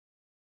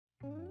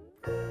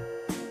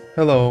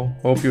Hello,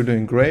 hope you're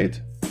doing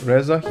great.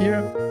 Reza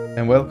here,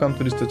 and welcome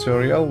to this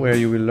tutorial where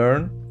you will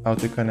learn how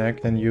to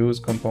connect and use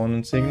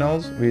component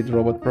signals with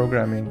robot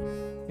programming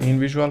in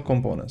Visual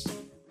Components.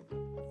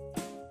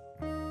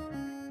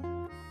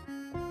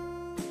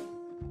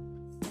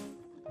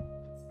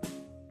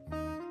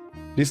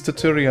 This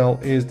tutorial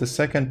is the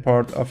second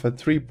part of a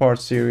three-part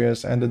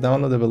series, and the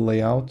downloadable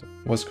layout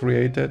was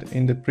created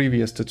in the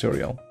previous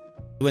tutorial.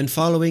 When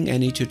following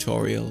any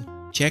tutorial,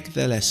 check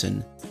the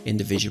lesson in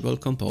the Visual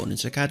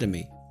Components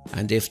Academy,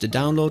 and if the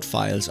Download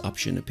Files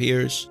option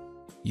appears,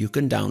 you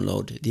can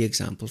download the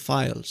example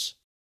files.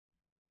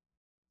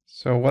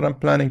 So what I'm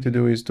planning to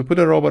do is to put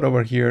a robot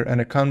over here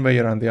and a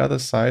conveyor on the other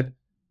side,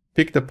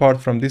 pick the part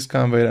from this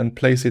conveyor and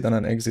place it on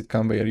an exit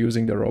conveyor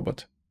using the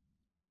robot.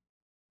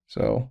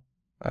 So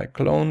I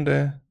clone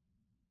the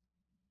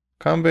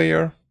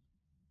conveyor,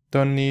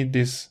 don't need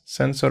this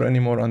sensor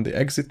anymore on the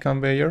exit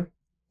conveyor.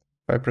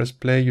 If I press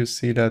play, you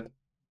see that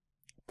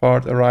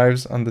part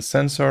arrives on the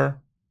sensor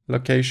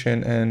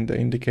location and the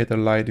indicator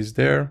light is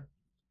there.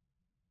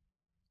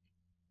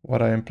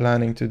 What I am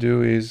planning to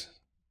do is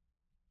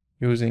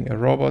using a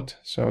robot.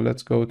 So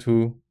let's go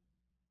to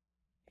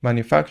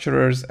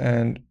manufacturers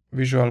and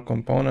Visual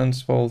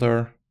Components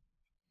folder,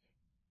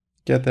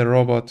 get a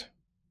robot,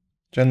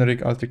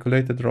 generic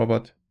articulated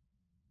robot,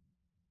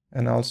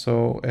 and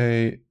also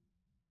a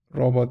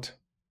robot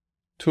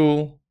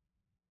tool,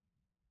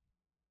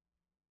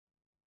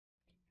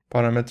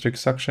 parametric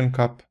suction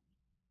cup,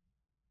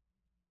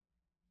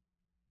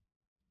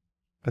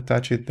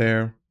 attach it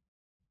there,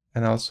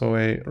 and also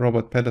a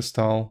robot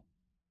pedestal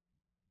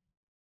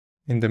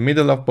in the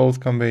middle of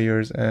both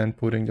conveyors and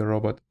putting the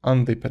robot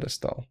on the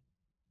pedestal.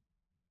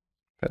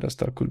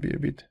 Pedestal could be a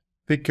bit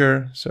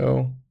thicker,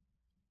 so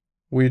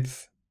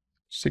width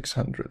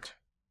 600.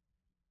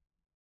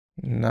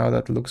 Now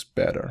that looks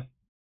better.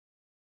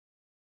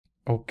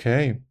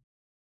 Okay.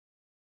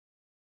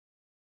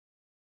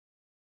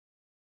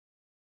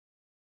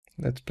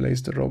 Let's place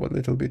the robot a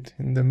little bit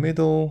in the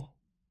middle.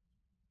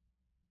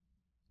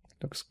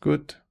 Looks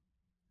good.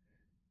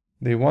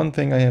 The one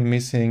thing I am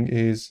missing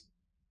is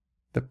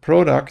the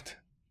product,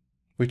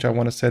 which I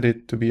want to set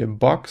it to be a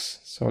box.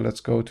 So let's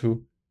go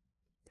to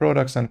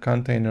products and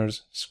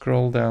containers,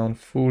 scroll down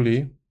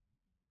fully.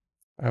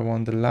 I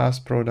want the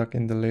last product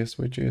in the list,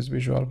 which is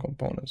Visual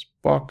Components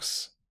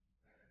box.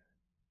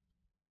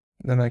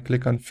 Then I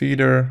click on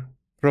feeder,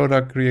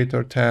 product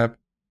creator tab,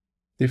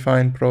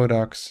 define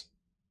products.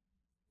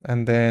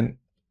 And then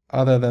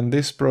other than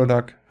this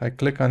product, I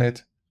click on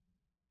it.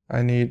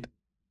 I need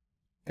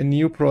a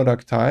new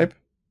product type,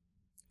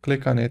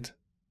 click on it,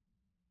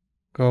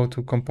 go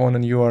to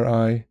component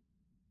URI,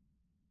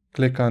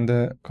 click on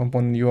the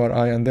component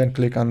URI, and then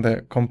click on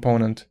the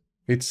component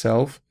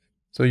itself.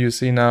 So you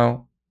see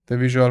now the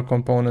Visual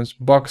Components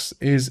box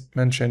is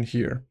mentioned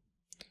here.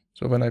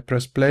 So when I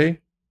press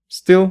play,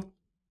 still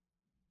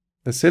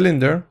the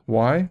cylinder.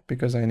 Why?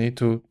 Because I need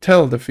to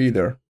tell the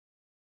feeder,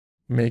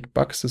 make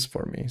boxes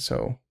for me.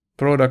 So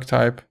product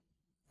type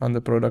on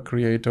the product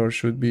creator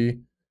should be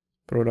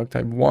product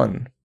type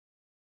 1.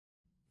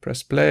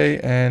 Press play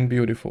and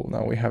beautiful.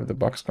 Now we have the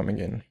box coming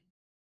in.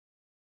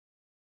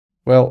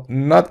 Well,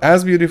 not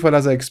as beautiful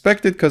as I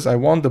expected because I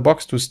want the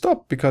box to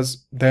stop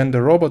because then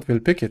the robot will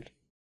pick it.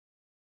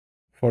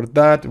 For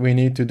that, we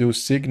need to do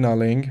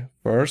signaling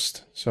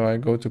first. So I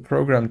go to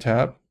Program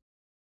tab.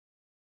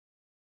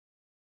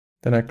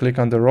 Then I click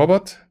on the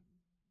robot.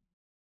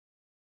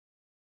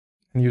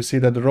 And you see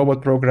that the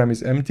robot program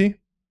is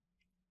empty.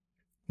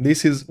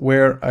 This is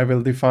where I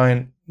will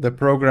define the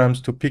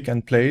programs to pick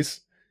and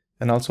place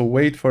and also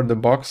wait for the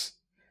box.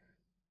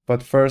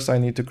 But first I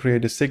need to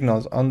create the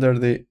signals. Under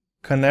the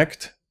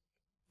Connect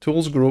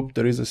Tools group,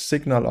 there is a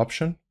signal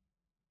option.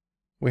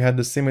 We had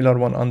the similar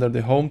one under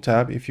the Home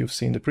tab if you've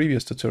seen the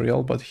previous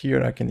tutorial, but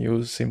here I can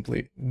use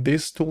simply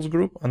this Tools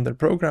group under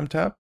Program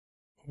tab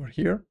over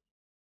here.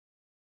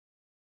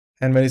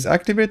 And when it's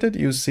activated,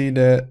 you see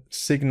the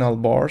signal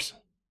bars.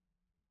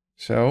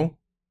 So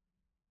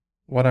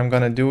what I'm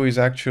going to do is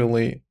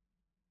actually,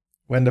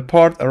 when the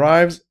part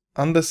arrives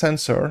on the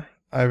sensor,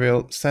 I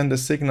will send a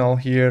signal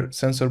here,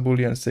 sensor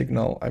boolean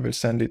signal. I will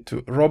send it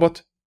to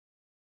robot.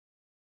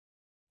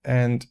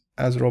 And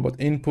as robot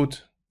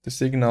input, the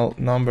signal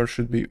number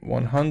should be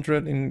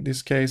 100 in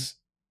this case.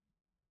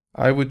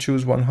 I would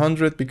choose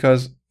 100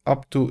 because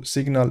up to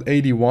signal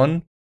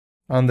 81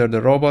 under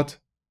the robot,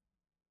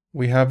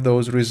 we have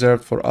those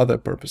reserved for other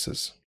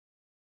purposes.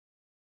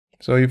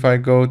 So if I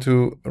go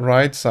to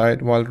right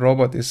side while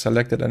robot is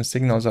selected and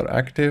signals are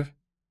active,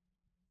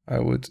 I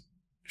would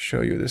show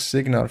you the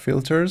signal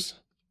filters.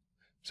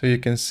 So you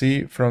can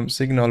see from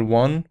signal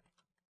 1,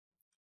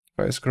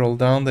 if I scroll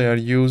down, they are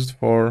used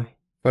for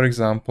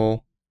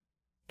example,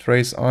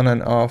 trace on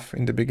and off.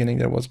 In the beginning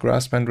there was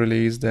grasp and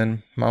release,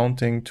 then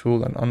mounting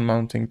tool and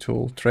unmounting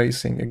tool,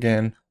 tracing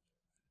again,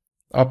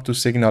 up to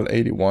signal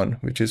 81,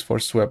 which is for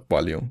swept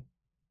volume.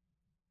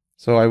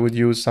 So I would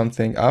use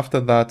something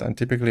after that, and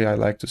typically I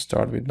like to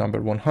start with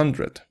number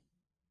 100.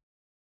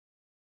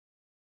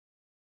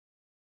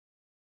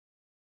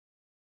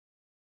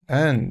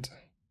 And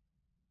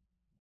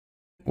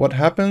what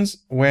happens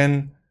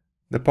when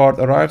the part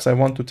arrives? I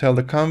want to tell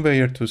the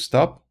conveyor to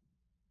stop.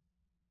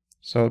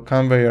 So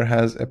conveyor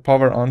has a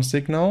power on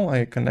signal.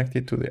 I connect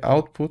it to the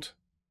output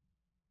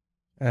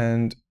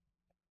and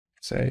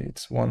say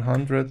it's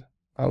 100,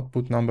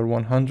 output number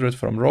 100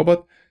 from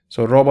robot.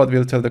 So robot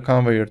will tell the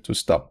conveyor to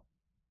stop.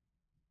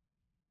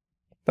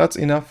 That's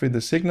enough with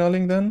the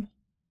signaling then.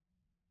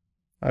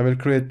 I will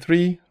create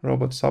 3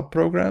 robot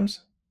subprograms.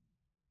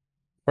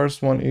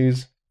 First one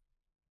is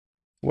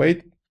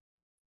wait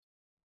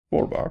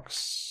for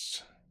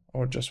box,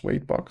 or just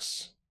wait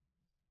box.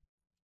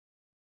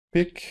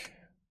 Pick,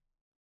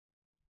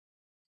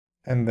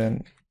 and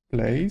then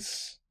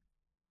place.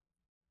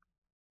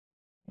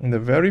 In the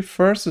very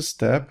first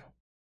step,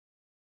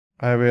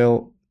 I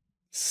will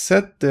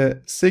set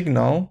the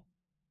signal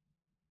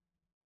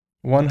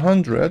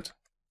 100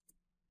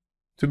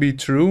 to be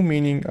true,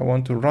 meaning I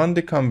want to run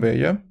the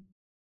conveyor.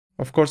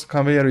 Of course, the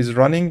conveyor is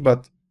running,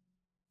 but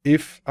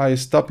if I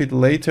stop it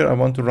later, I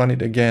want to run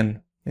it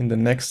again in the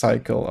next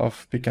cycle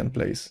of pick and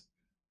place.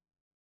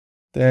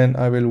 Then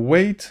I will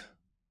wait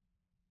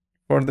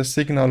for the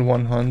signal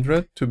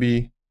 100 to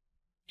be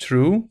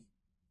true.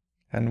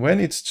 And when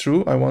it's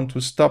true, I want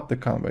to stop the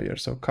conveyor.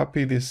 So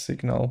copy this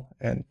signal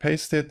and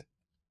paste it.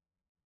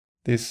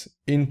 This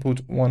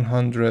input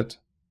 100,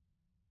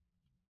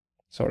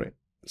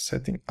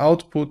 setting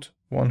output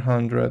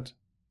 100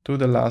 to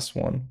the last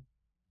one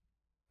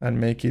and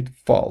make it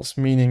false,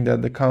 meaning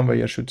that the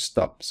conveyor should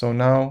stop. So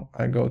now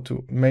I go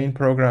to main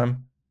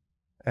program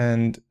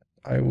and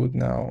I would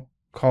now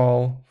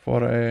call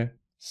for a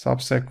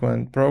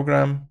subsequent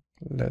program.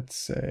 Let's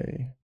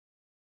say,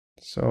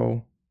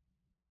 so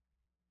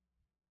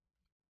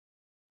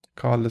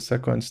call the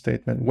second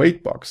statement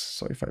wait box.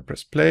 So if I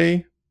press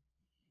play,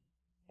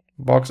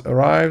 box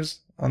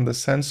arrives on the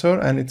sensor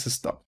and it's a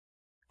stop.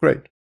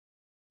 Great.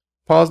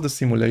 Pause the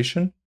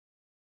simulation.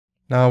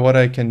 Now what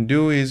I can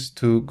do is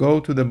to go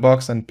to the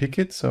box and pick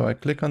it. So I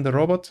click on the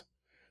robot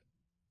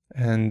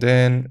and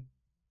then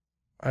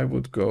I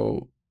would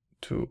go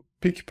to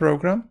pick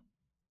program.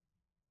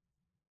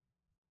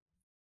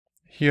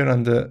 Here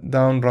on the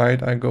down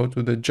right, I go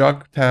to the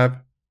jog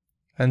tab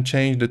and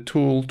change the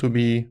tool to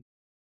be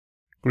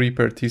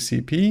gripper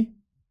TCP.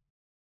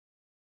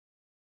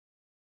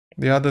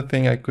 The other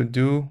thing I could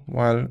do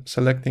while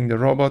selecting the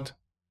robot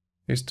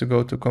is to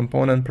go to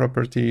component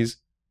properties,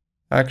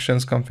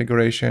 actions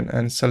configuration,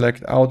 and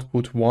select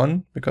output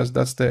 1, because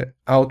that's the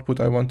output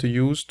I want to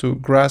use to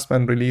grasp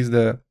and release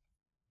the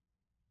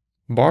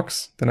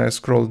box. Then I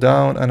scroll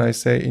down and I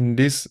say in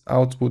this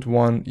output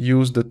 1,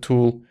 use the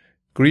tool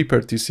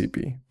gripper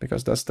TCP,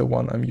 because that's the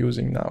one I'm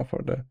using now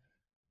for the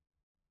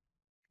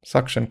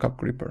suction cup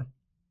gripper.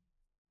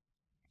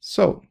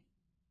 So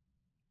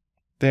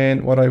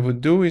then what I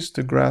would do is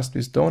to grasp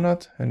this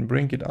donut and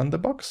bring it on the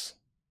box.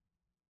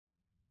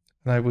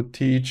 And I would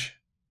teach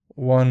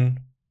one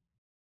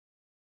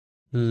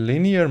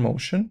linear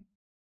motion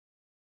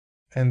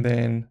and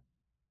then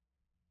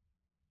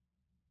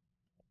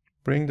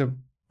bring the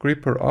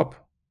gripper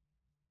up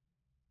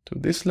to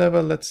this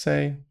level, let's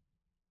say.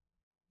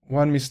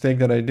 One mistake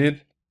that I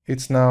did,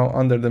 it's now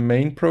under the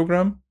main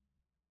program.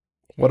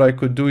 What I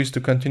could do is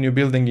to continue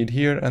building it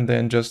here and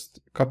then just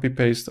copy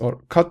paste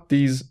or cut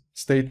these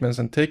statements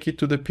and take it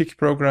to the pick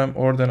program,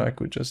 or then I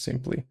could just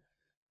simply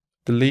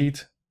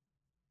delete,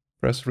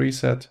 press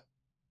reset,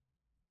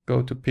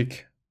 go to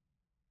pick,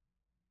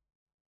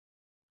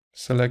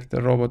 select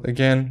the robot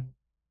again.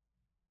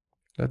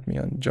 Let me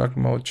on jog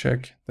mode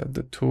check that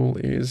the tool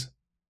is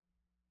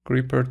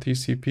gripper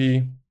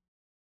TCP.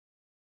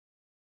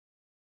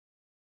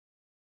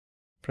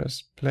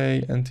 Press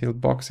play until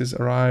box is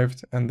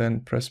arrived and then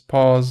press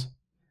pause,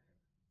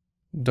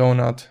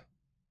 donut,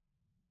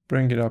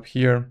 bring it up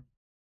here.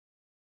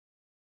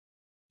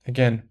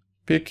 Again,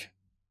 pick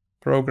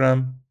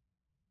program.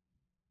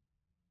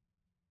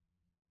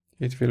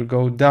 It will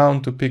go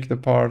down to pick the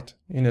part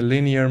in a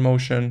linear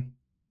motion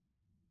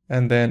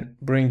and then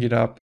bring it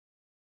up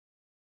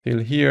till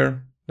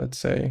here, let's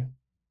say.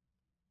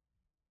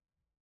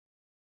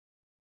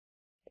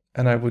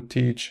 And I would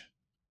teach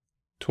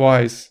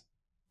twice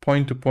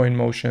point-to-point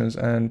motions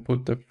and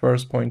put the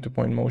first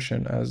point-to-point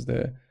motion as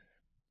the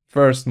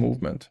first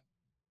movement.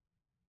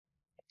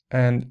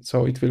 And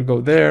so it will go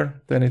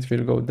there, then it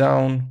will go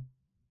down,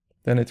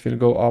 then it will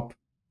go up.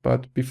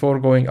 But before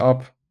going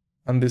up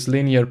on this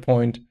linear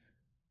point,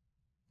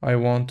 I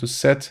want to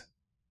set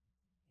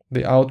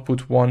the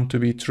output 1 to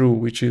be true,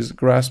 which is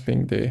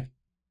grasping the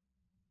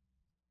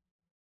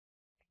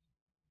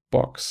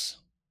box.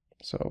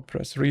 So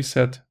press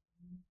reset,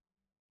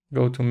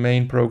 go to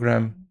main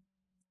program,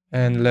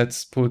 and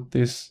let's put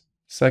this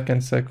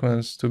second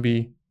sequence to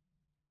be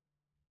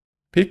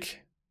pick.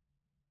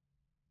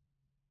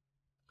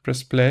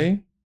 Press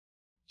play.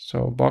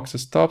 So box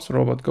stops,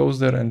 robot goes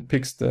there and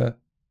picks the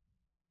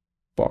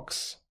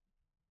box.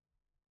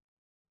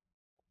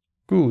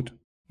 Good.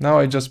 Now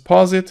I just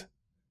pause it,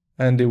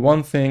 and the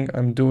one thing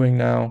I'm doing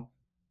now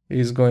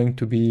is going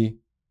to be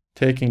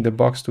taking the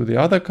box to the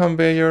other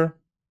conveyor.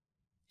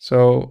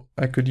 So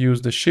I could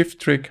use the shift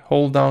trick,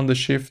 hold down the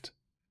shift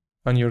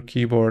on your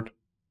keyboard,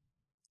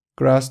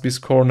 grasp this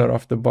corner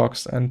of the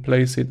box and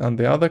place it on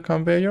the other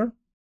conveyor.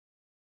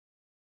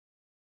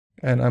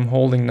 And I'm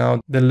holding now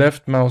the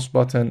left mouse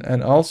button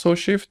and also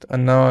shift,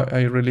 and now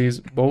I release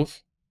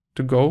both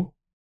to go.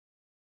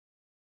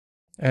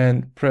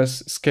 And press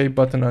escape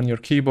button on your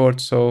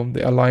keyboard so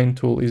the align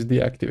tool is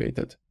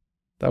deactivated.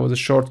 That was a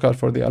shortcut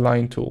for the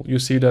align tool. You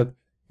see that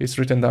it's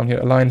written down here,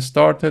 align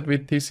started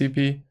with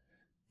TCP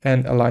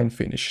and align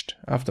finished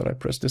after I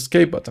press the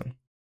escape button.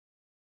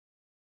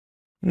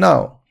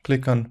 Now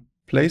click on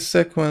place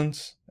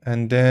sequence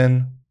and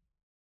then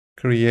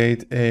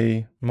create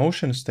a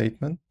motion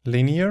statement,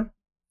 linear,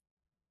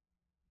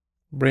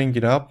 bring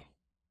it up.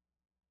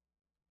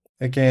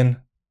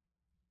 Again,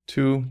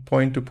 2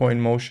 point-to-point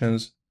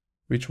motions,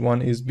 which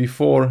one is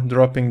before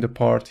dropping the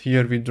part.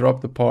 Here we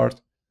drop the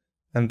part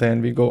and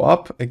then we go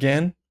up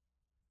again,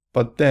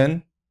 but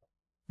then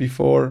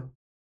before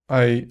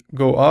I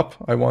go up,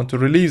 I want to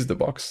release the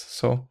box.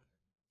 So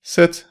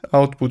set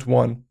output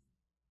 1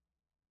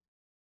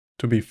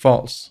 to be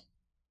false.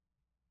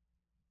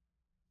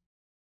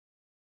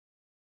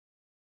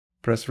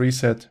 Press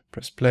reset,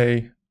 press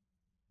play.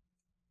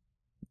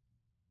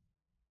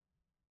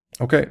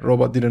 Okay,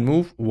 robot didn't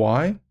move.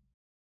 Why?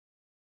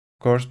 Of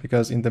course,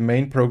 because in the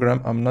main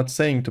program, I'm not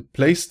saying to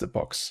place the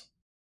box.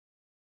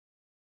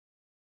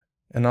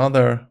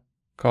 Another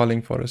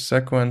calling for a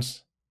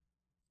sequence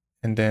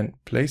and then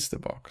place the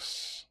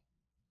box.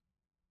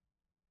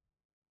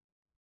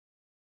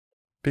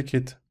 Pick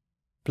it,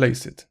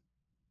 place it.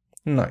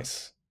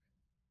 Nice.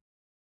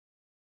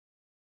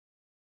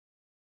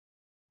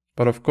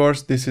 But of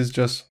course, this is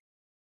just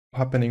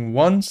happening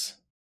once.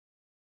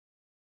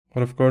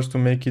 But of course, to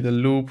make it a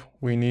loop,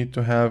 we need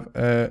to have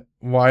a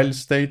while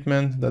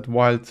statement that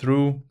while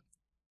through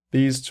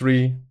these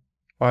 3,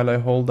 while I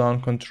hold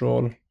down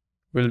control,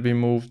 will be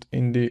moved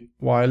in the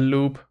while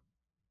loop.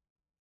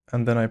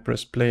 And then I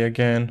press play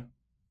again.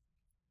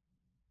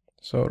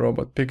 So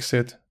robot picks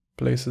it,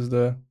 places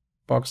the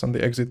box on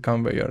the exit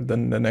conveyor,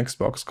 then the next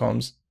box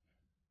comes.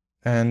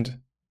 And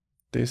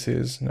this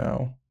is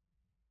now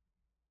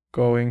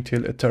going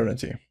till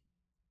eternity.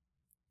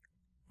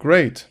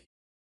 Great.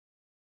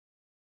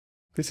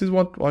 This is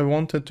what I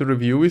wanted to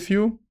review with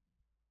you.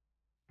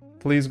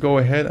 Please go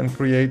ahead and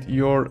create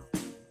your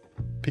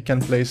pick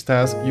and place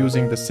task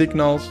using the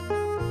signals.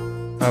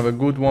 Have a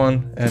good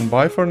one and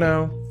bye for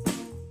now.